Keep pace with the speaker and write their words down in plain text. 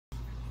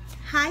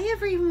Hi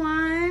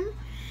everyone,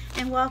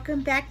 and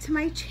welcome back to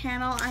my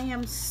channel. I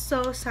am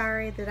so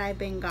sorry that I've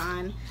been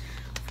gone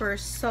for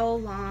so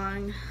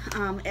long.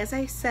 As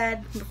I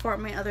said before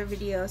in my other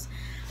videos,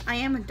 I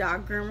am a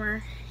dog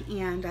groomer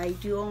and I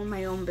do own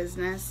my own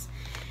business,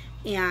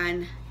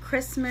 and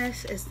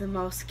Christmas is the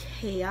most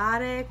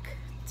chaotic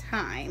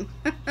time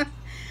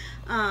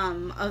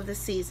of the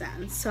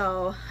season.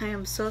 So I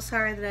am so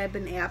sorry that I've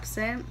been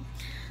absent,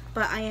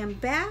 but I am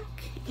back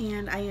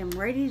and I am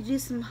ready to do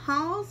some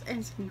hauls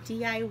and some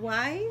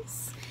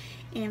DIYs,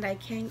 and I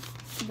can't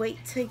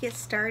wait to get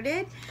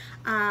started.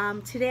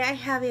 Today I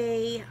have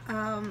a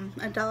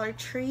Dollar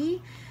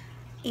Tree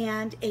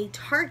and a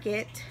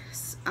Target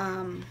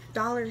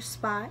dollar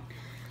spot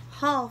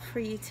haul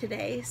for you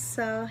today.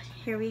 So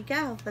here we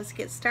go. Let's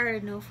get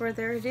started. No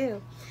further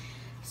ado.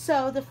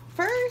 So the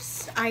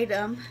first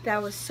item that I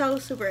was so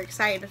super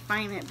excited to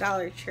find at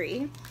Dollar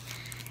Tree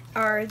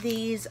are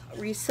these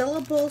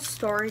resealable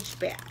storage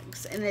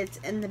bags, and it's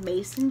in the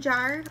mason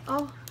jar.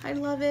 Oh, I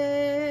love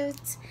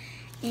it.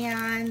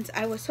 And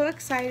I was so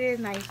excited,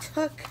 and I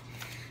took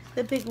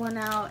the big one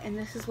out, and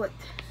this is what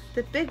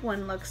the big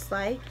one looks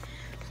like.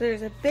 So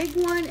there's a big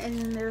one and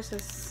then there's a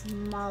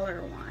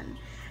smaller one,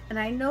 and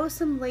I know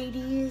some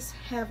ladies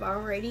have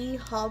already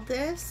hauled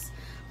this,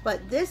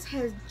 but this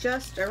has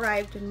just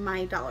arrived in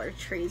my Dollar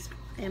Trees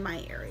in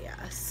my area.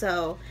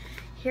 So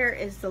here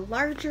is the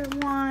larger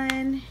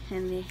one,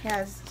 and it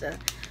has the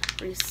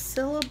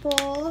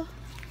resealable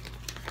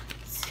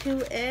to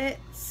it.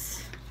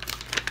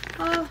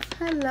 Oh,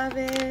 I love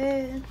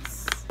it.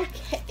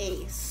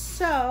 Okay,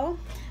 so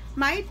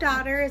my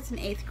daughter is an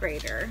 8th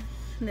grader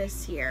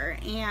this year,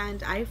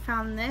 and I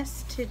found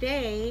this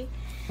today,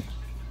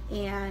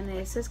 and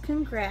it says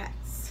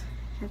congrats.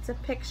 It's a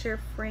picture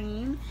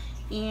frame,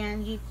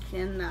 and you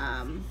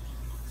can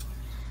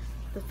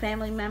the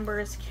family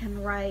members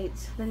can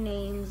write the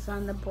names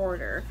on the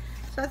border.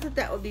 So I thought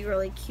that would be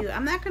really cute.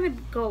 I'm not gonna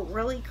go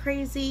really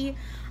crazy.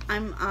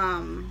 I'm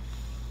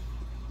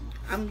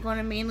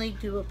gonna mainly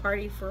do a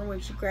party for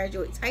when she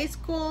graduates high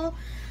school,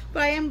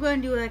 but I am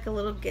going to do like a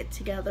little get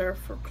together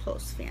for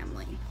close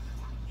family.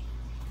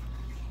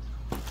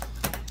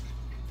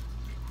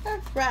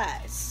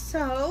 Alright,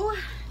 so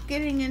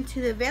getting into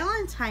the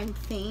Valentine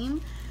theme,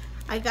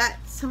 I got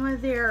some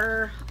of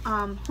their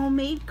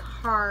homemade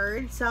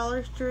cards.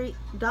 Dollar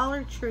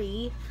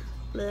Tree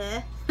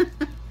bleh,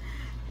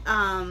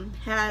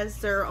 has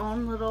their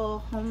own little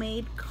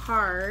homemade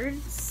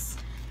cards,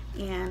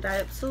 and I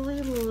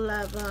absolutely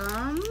love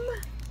them.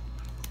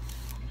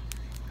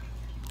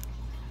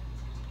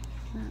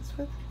 That's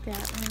what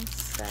that one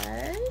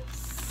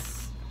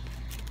says.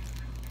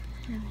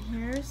 And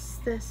here's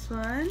this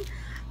one.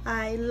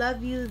 I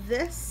love you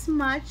this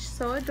much,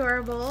 so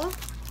adorable.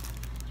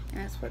 And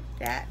that's what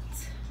that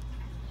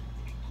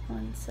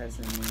one says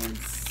on the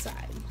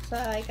inside. So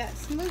I got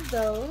some of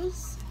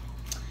those.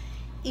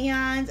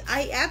 And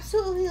I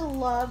absolutely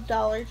love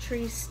Dollar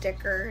Tree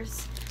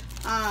stickers.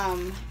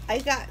 I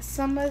got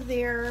some of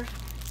their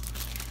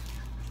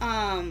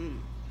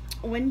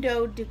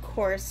window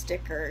decor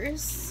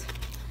stickers.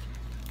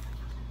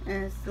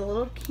 And it's the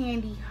little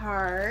candy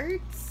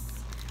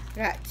hearts. I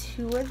got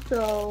 2 of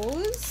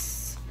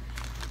those.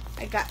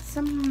 I got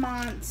some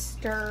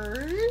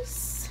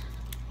monsters.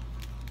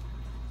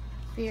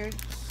 Very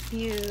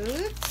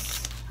cute.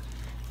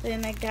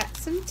 Then I got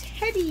some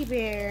teddy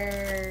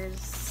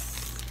bears.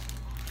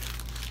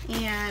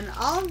 And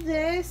all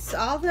this,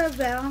 all the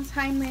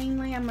Valentine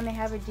mainly, I'm going to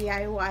have a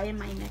DIY in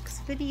my next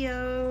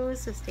video,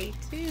 so stay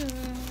tuned.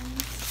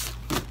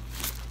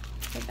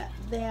 I got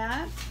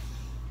that.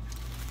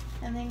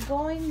 And then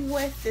going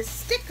with the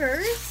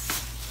stickers,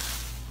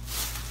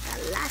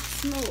 got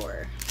lots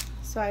more.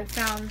 So I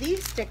found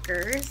these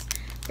stickers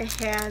that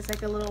has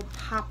like a little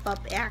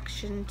pop-up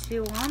action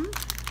to them.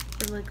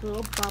 They're like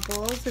little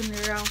bubbles, and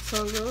they're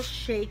also a little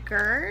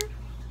shaker.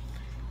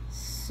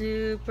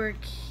 Super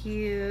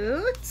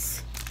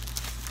cute.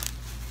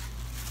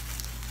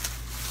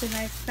 Then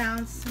I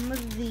found some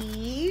of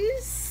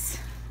these.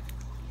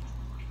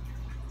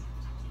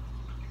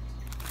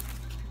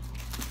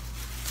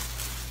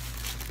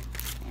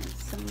 And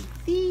some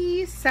of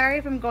these. Sorry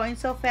if I'm going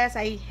so fast.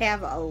 I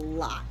have a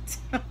lot.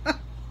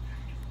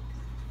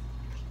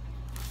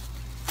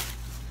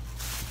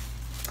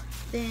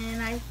 Then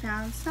I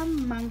found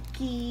some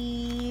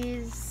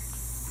monkeys.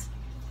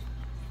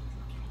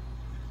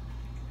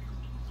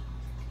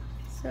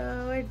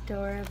 So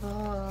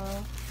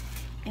adorable.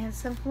 And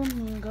some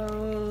flamingos.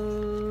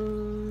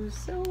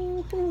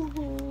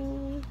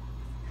 Oh,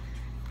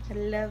 I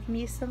love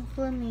me some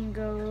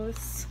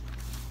flamingos.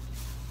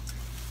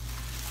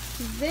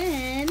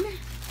 Then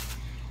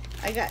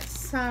I got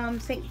some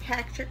St.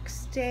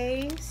 Patrick's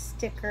Day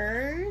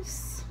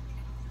stickers.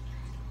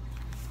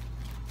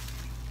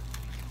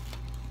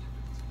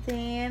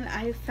 Then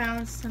I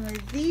found some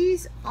of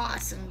these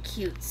awesome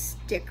cute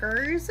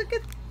stickers. Look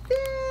at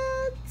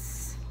that.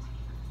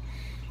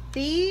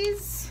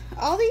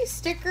 All these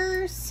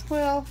stickers,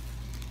 well,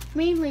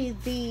 mainly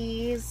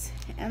these,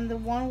 and the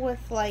one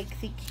with like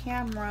the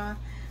camera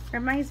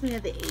Reminds me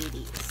of the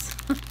 80s.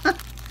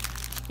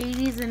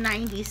 80s and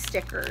 90s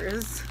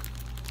stickers.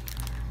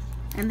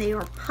 And they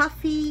were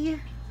puffy.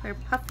 They're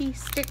puffy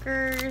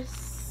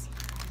stickers.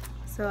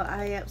 So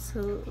I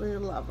absolutely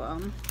love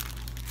them.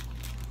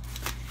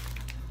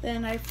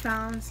 Then I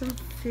found some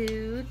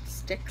food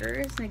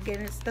stickers. And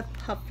again, it's the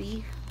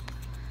puffy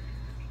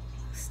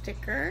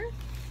sticker.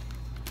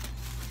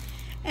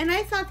 And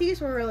I thought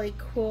these were really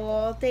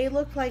cool. They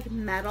look like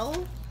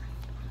metal.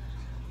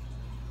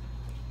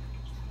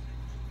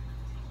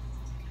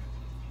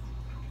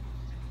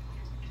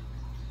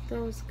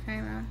 Those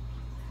kind of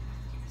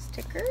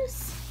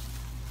stickers.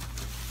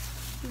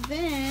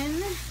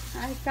 Then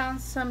I found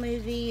some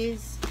of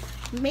these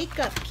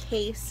makeup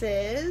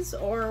cases,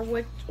 or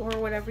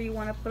whatever you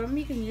want to put them.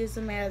 You can use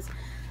them as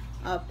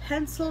a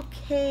pencil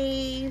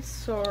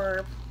case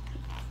or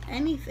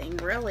anything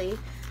really.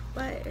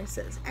 But it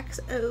says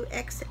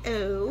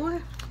XOXO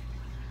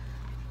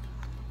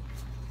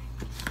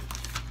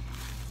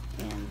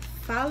and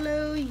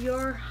follow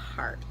your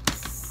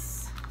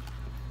hearts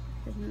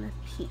in the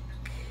pink.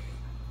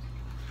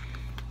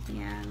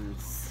 And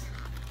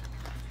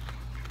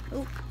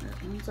oh,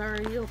 that one's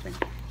already open.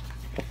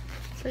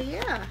 So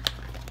yeah,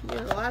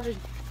 there's a lot of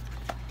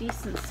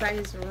decent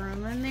sized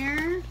room in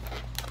there.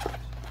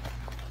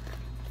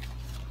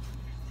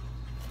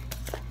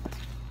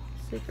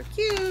 Super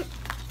cute.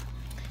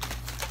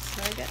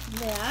 So I got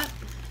that.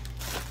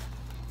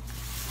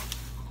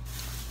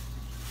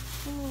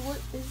 Oh, what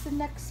is the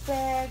next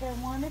bag I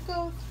want to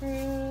go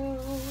through?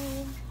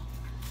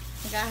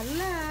 I got a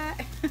lot.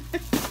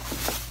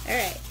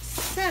 Alright,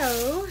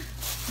 so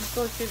let's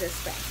go through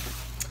this bag.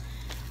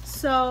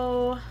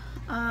 So,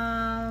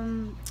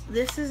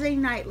 this is a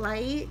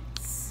nightlight.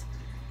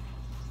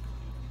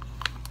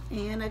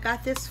 And I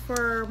got this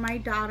for my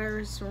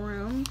daughter's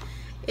room.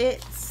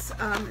 It's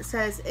it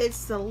says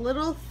it's the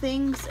little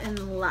things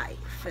in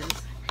life,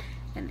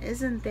 and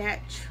isn't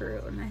that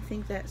true? And I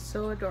think that's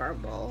so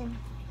adorable.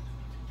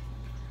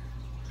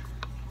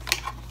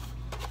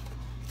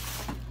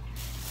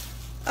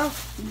 Oh,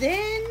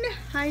 then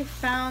I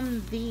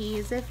found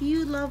these. If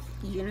you love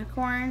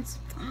unicorns,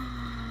 you're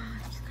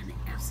gonna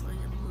absolutely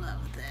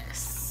love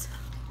this.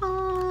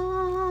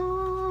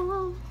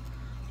 Oh,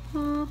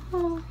 oh,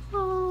 oh,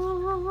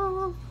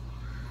 oh.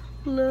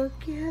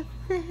 Look at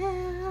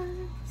that.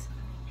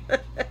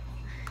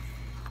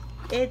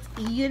 It's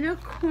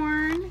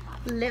unicorn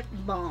lip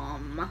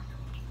balm.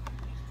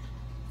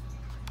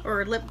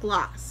 Or lip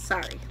gloss,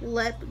 sorry.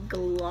 Lip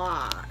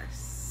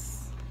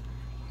gloss.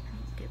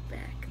 Get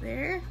back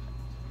there.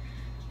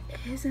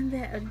 Isn't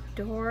that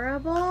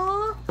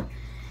adorable?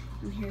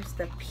 And here's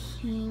the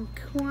pink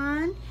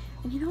one.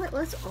 And you know what?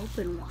 Let's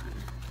open one.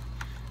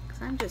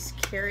 Because I'm just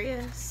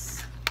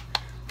curious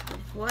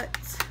of what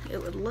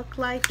it would look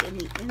like in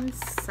the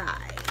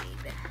inside.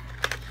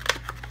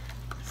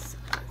 So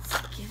let's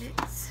get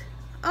it.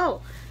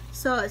 Oh,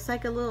 so it's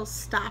like a little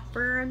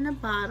stopper in the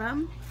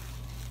bottom.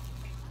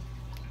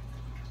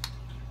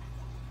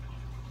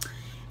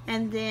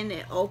 And then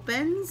it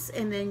opens,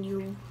 and then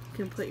you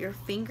can put your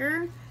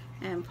finger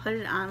and put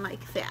it on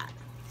like that.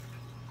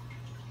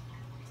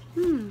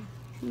 You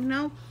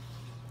know,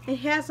 it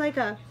has like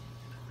a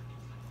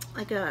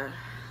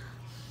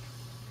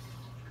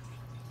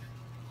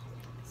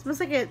smells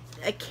like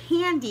a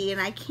candy,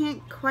 and I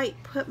can't quite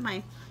put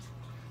my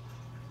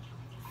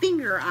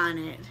finger on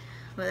it,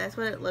 but that's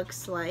what it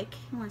looks like.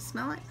 You want to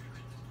smell it?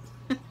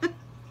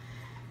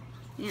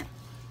 Yeah,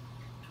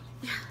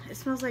 it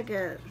smells like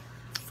a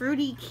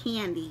fruity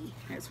candy.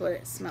 That's what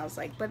it smells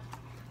like, but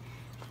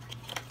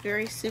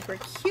very super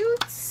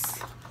cute.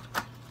 So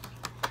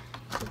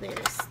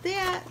there's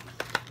that.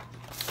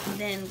 And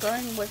then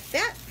going with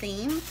that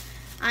theme,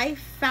 I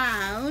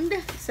found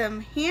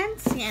some hand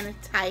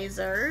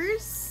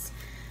sanitizers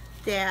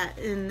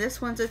and this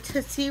one's a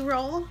Tootsie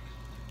Roll.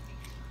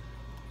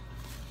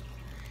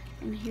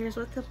 And here's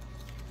what the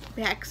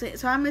back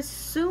says. So I'm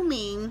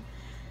assuming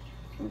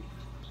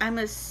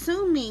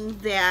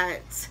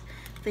that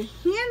the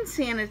hand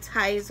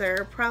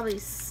sanitizer probably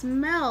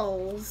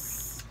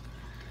smells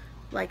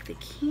like the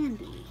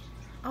candy.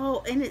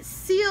 Oh, and it's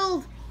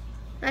sealed.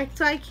 Like,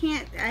 so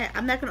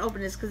I'm not gonna open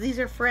this because these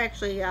are for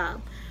actually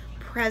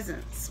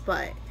presents,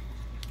 but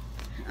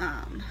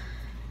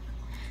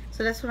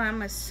so that's what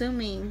I'm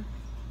assuming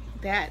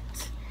that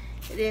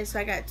it is. So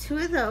I got 2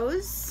 of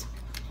those.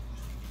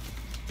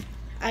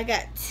 I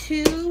got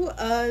 2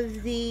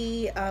 of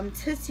the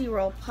Tootsie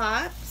Roll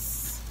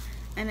Pops,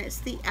 and it's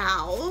the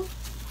owl.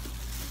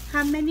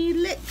 How many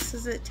licks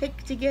does it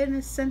take to get in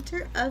the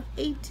center of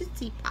a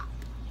Tootsie Pop?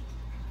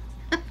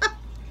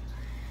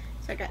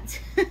 So I got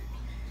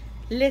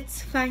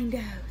let's find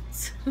out.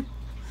 So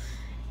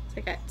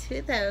I got 2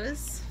 of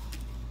those.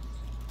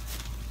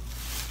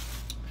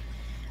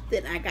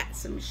 Then I got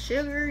some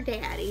Sugar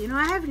Daddy. You know,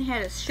 I haven't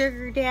had a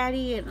Sugar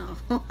Daddy in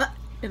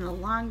a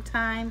long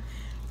time.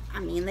 I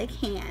mean, they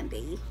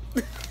candy.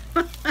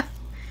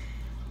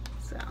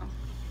 So,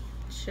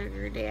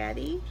 Sugar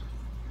Daddy.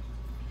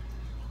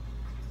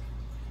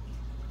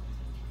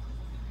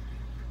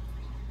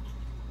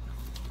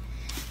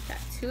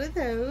 2 of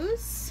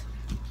those.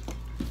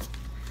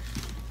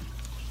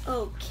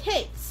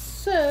 Okay,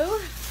 so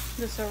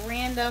this is a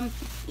random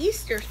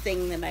Easter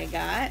thing that I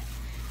got.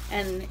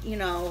 And, you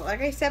know,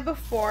 like I said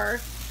before,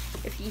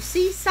 if you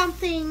see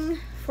something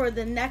for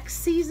the next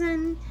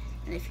season,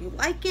 and if you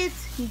like it,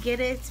 you get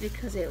it,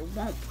 because it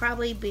won't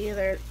probably be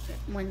there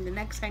when the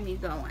next time you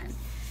go in.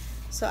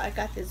 So I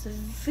got this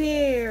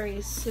very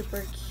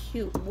super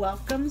cute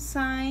welcome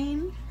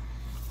sign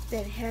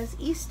that has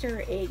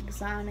Easter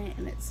eggs on it,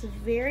 and it's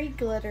very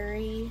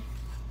glittery.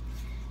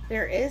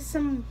 There is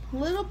some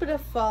little bit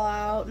of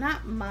fallout,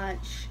 not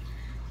much.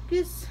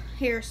 Just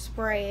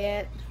hairspray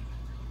it.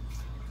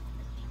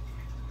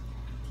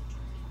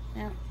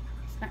 No,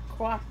 it's not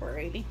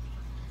cooperating.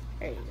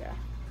 There you go.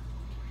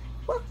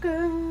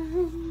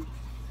 Welcome.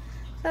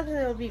 So I thought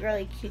it would be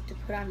really cute to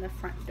put on the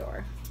front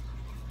door.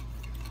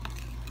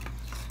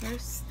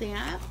 There's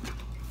that.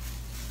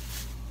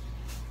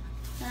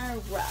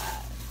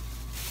 Alright.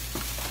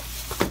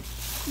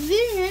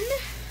 Then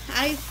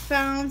I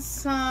found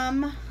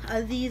some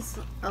of these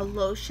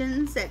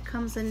lotions that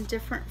comes in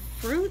different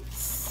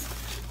fruits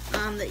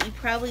that you've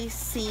probably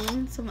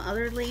seen some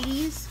other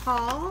ladies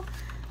haul.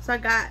 So I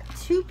got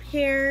 2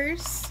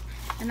 pairs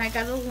and I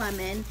got a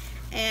lemon,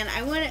 and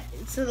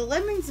so the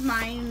lemon's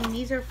mine, and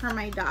these are for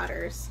my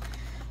daughters.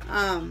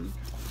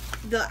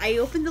 I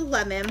opened the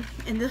lemon,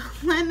 and the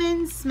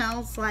lemon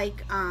smells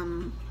like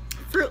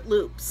Fruit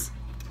Loops.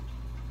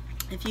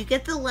 If you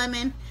get the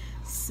lemon,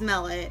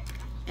 smell it,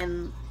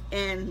 and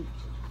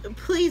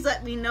please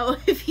let me know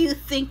if you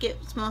think it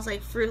smells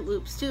like Fruit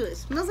Loops too. It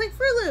smells like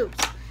Fruit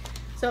Loops.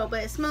 So,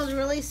 but it smells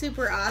really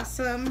super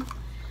awesome.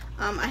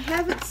 I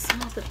haven't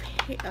smelled the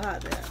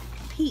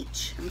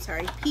peach. I'm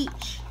sorry,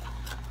 peach.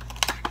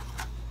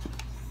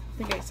 I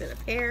think I said a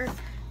pear. It's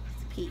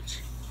peach.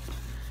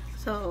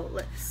 So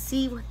let's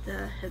see what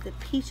the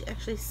peach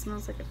actually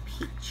smells like a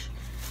peach.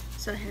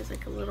 So it has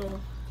like a little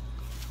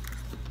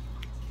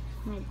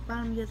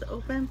bottom you have to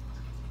open.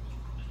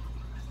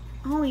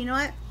 Oh, you know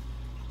what?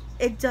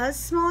 It does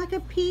smell like a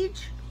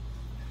peach,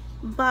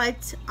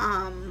 but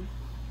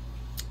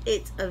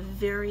it's a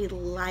very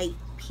light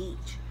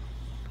peach.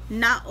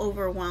 Not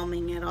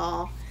overwhelming at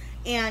all.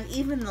 And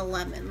even the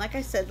lemon, like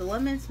I said, the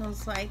lemon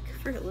smells like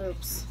Fruit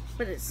Loops,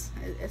 but it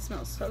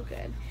smells so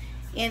good.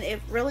 And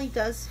it really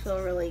does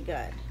feel really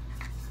good.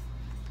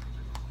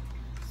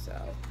 So,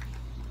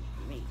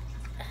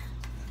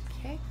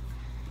 okay.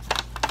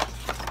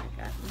 I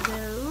got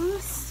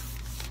those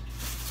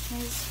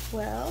as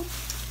well.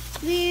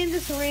 Then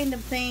just a random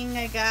thing,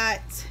 I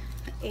got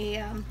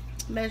a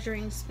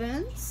measuring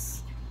spoons.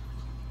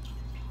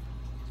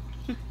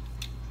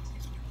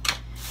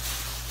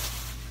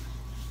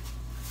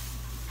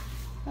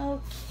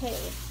 Okay,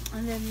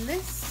 and then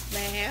this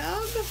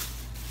bag,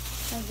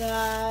 I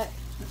got,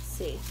 let's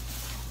see,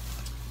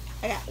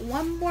 I got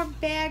 1 more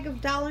bag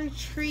of Dollar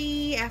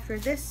Tree after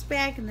this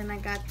bag, and then I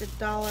got the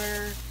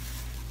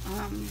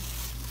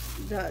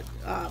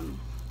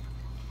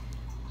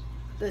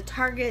the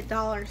Target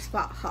Dollar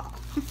Spot haul.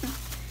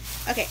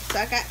 Okay, so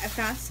I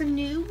found some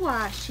new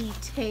washi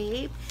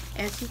tape.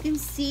 As you can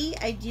see,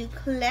 I do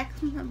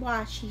collect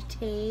washi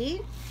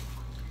tape.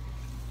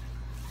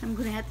 I'm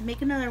gonna have to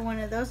make another one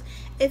of those.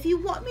 If you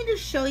want me to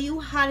show you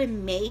how to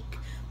make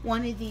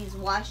one of these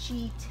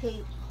washi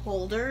tape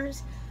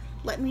holders,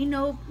 let me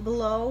know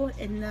below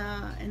in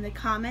the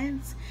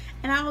comments,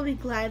 and I will be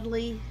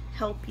gladly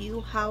help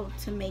you how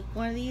to make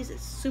one of these.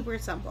 It's super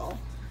simple.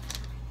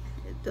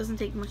 It doesn't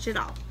take much at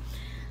all.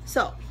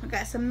 So I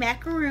got some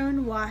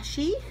macaroon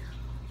washi,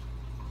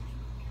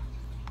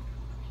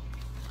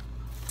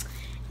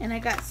 and I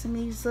got some of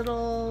these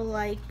little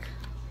like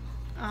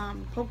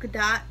polka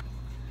dot.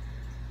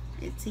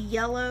 It's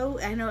yellow.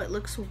 I know it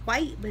looks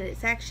white, but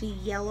it's actually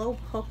yellow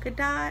polka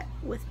dot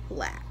with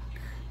black.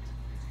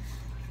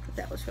 But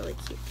that was really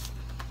cute.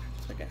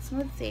 So I got some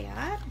of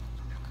that.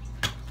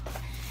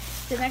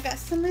 Then I got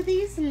some of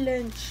these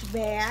lunch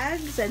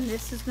bags, and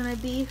this is going to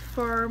be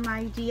for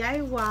my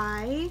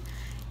DIY,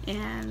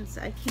 and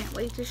I can't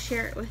wait to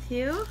share it with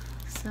you.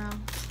 So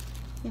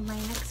in my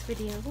next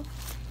video.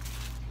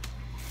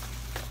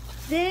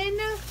 Then,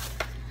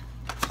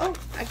 oh,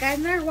 I got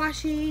another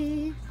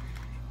washi.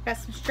 Got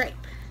some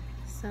stripe,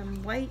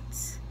 some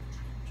white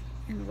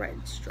and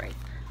red stripe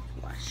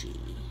washi.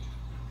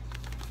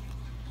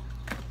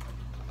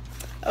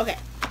 Okay,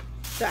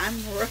 so I'm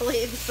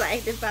really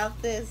excited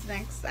about this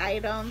next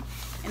item,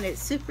 and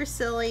it's super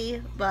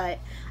silly, but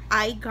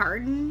I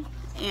garden,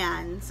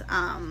 and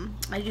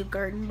I do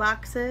garden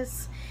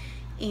boxes,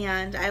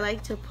 and I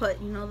like to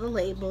put, you know, the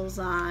labels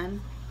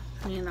on,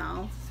 you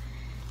know,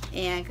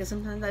 and because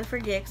sometimes I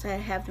forget because I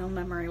have no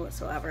memory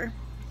whatsoever.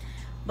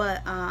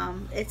 But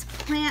it's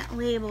plant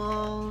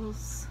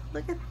labels.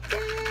 Look at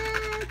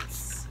that.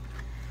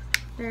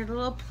 They're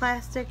little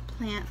plastic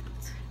plant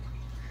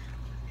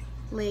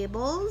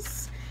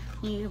labels.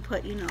 You can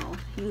put, you know,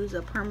 use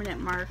a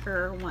permanent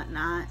marker or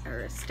whatnot,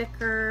 or a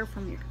sticker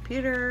from your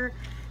computer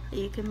that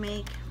you can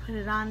make, put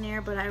it on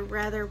there. But I'd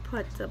rather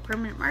put the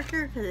permanent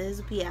marker because it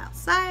is be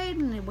outside,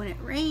 and when it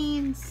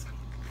rains,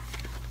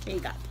 There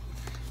you go.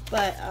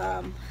 But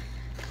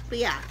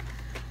yeah.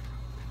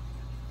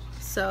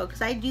 So,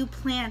 because I do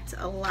plant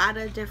a lot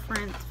of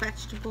different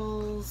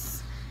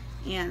vegetables,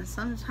 and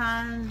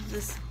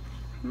sometimes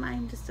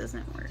mine just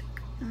doesn't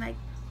work, and I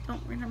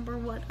don't remember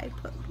what I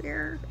put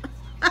where.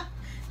 Does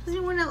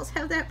anyone else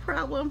have that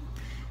problem?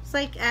 It's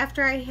like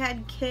after I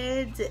had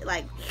kids, it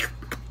like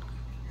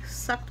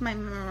sucked my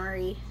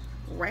memory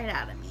right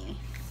out of me.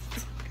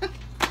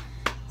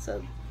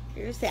 So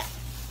here's that.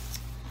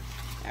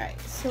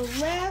 Alright, so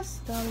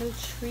last Dollar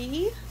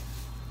Tree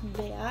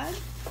bag,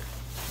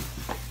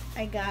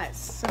 I got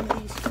some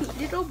of these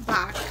cute little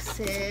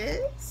boxes,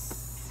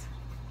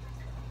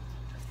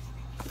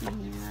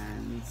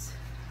 and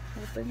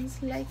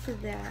opens like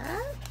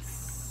that.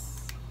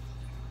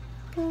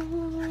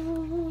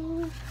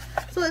 Oh.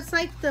 So it's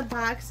like the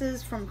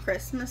boxes from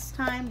Christmas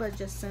time, but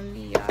just in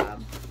the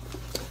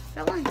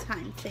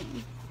Valentine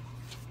thing.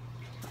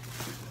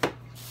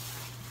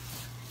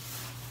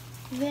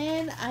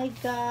 Then I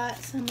got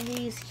some of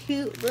these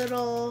cute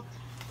little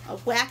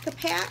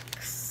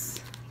Whack-A-Packs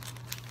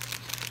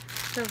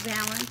for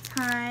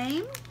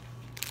Valentine.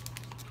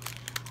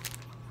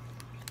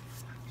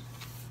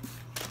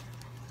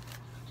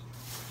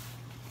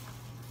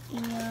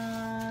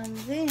 And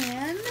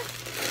then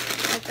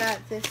I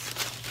got this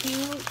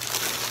cute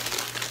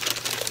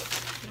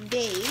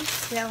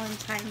vase,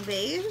 Valentine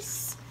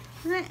vase.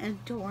 Isn't that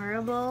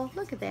adorable?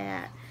 Look at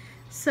that.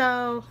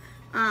 So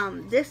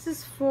this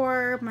is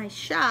for my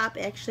shop.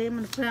 Actually, I'm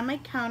going to put it on my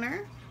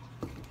counter.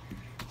 I'll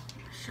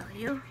show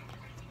you.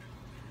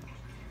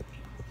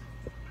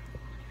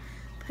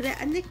 Put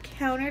it on the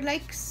counter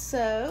like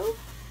so.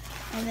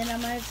 And then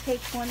I'm going to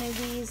take one of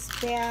these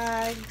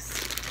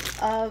bags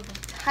of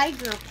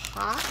Tiger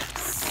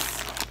Pops.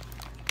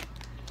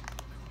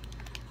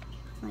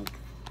 Like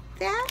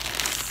that.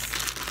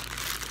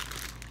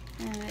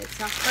 And it's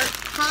a heart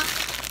pop.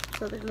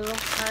 So they're little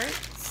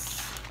hearts.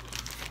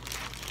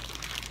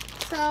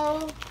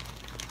 So,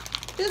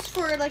 just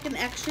for like an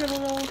extra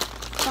little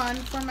fun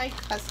for my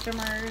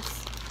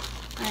customers,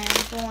 I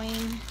am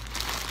going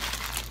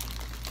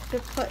to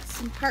put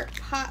some heart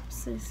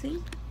pops. You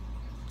see?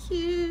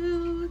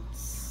 Cute.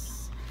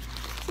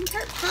 Some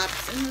heart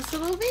pops in this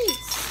little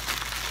vase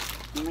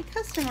for my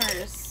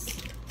customers.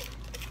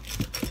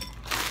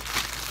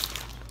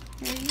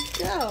 There you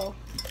go.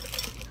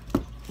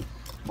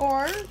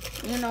 Or,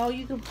 you know,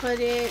 you can put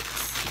it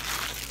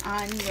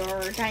on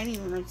your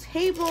dining room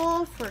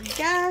table for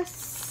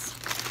guests.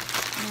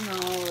 You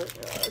know,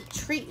 a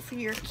treat for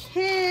your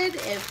kid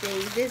if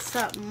they did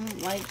something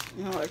like,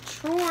 you know, a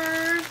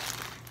chore.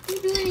 You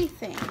can do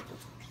anything.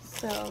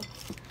 So,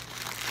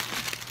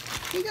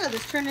 here you go.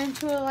 This turned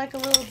into like a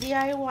little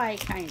DIY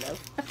kind of.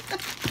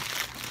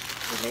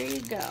 So there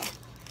you go.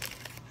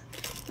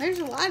 There's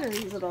a lot of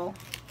these little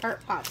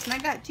heart pops, and I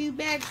got 2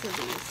 bags of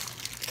these.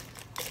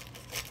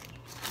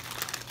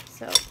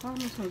 So I'm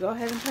just going to go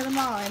ahead and put them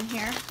all in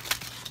here.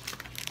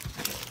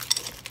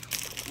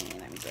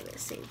 And I'm going to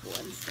save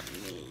one for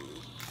me.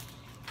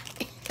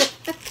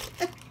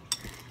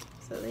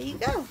 So there you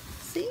go.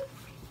 See?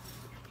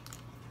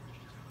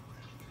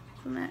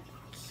 Isn't that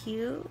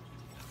cute?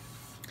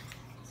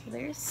 So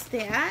there's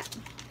that.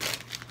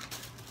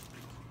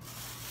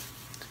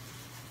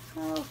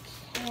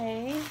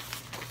 Okay.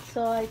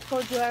 So I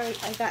told you I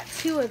got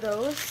 2 of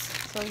those.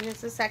 So here's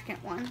the second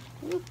one.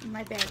 Oop,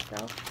 my bag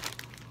fell.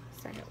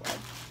 Second one.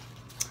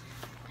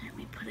 Let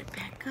me put it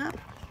back up.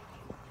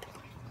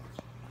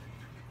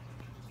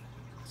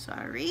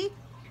 Sorry.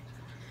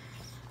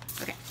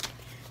 Okay.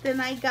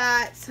 Then I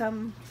got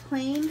some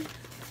plain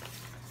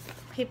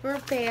paper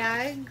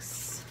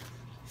bags.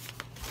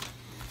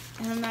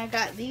 And then I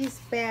got these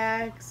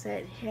bags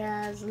that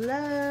has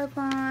love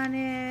on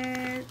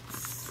it.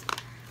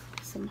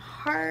 Some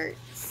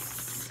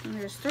hearts. And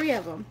there's 3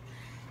 of them.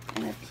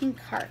 And a pink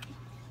heart.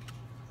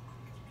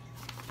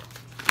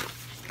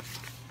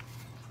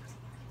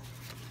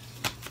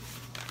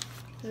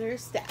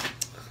 There's that.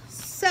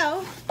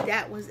 So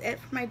that was it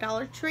for my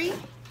Dollar Tree.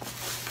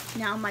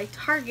 Now my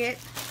Target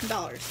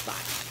dollar spot.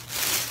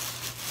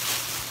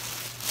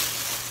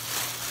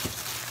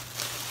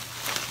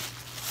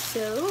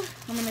 So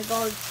I'm gonna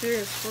go through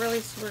this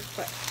really super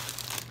quick.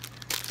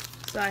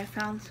 So I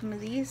found some of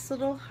these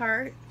little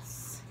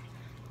hearts,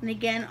 and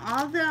again,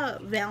 all the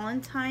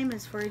Valentine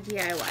is for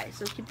DIY.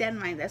 So keep that in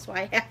mind. That's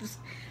why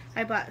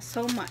I bought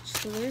so much.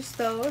 So there's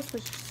those,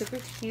 which are super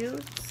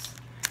cute.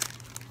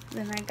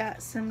 Then I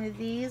got some of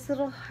these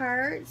little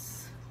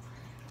hearts.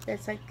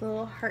 That's like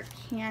little heart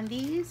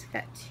candies.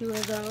 Got 2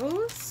 of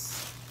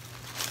those.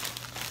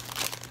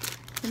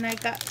 Then I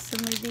got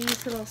some of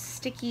these little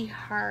sticky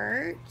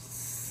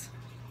hearts.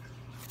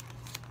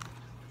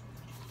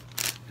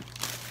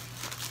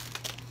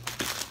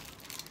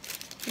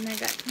 And I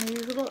got some of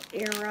these little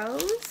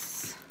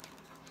arrows.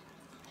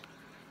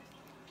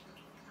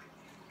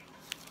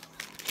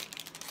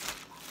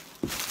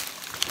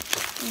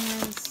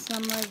 And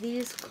some of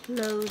these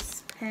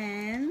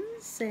clothespins.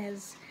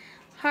 Says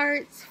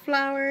hearts,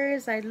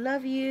 flowers, I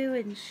love you,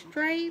 and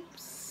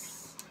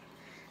stripes.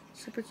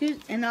 Super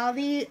cute. And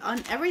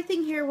on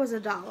everything here was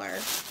 $1.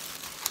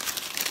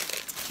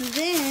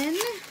 Then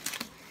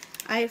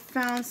I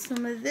found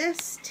some of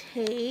this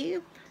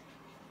tape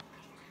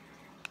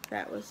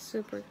that was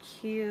super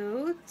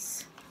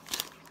cute,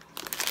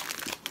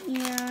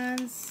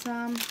 and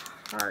some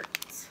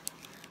heart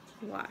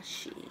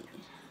washi.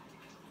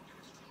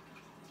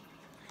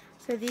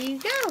 So there you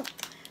go.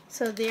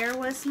 So there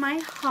was my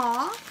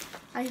haul.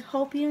 I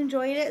hope you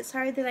enjoyed it.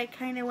 Sorry that I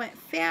kind of went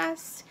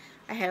fast.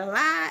 I had a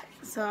lot,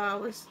 so I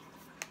was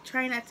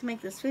trying not to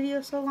make this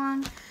video so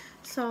long.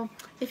 So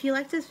if you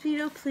liked this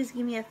video, please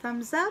give me a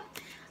thumbs up.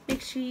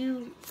 Make sure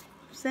you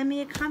send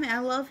me a comment. I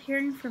love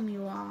hearing from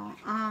you all.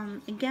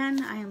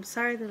 Again, I am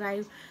sorry that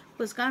I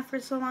was gone for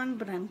so long,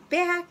 but I'm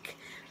back.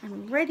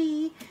 I'm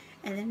ready.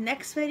 And the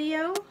next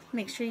video,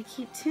 make sure you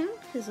keep tuned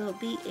because it'll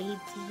be a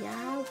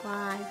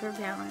DIY for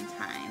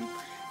Valentine.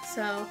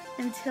 So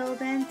until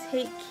then,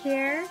 take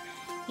care,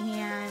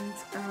 and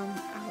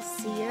I'll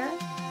see you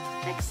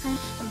next time.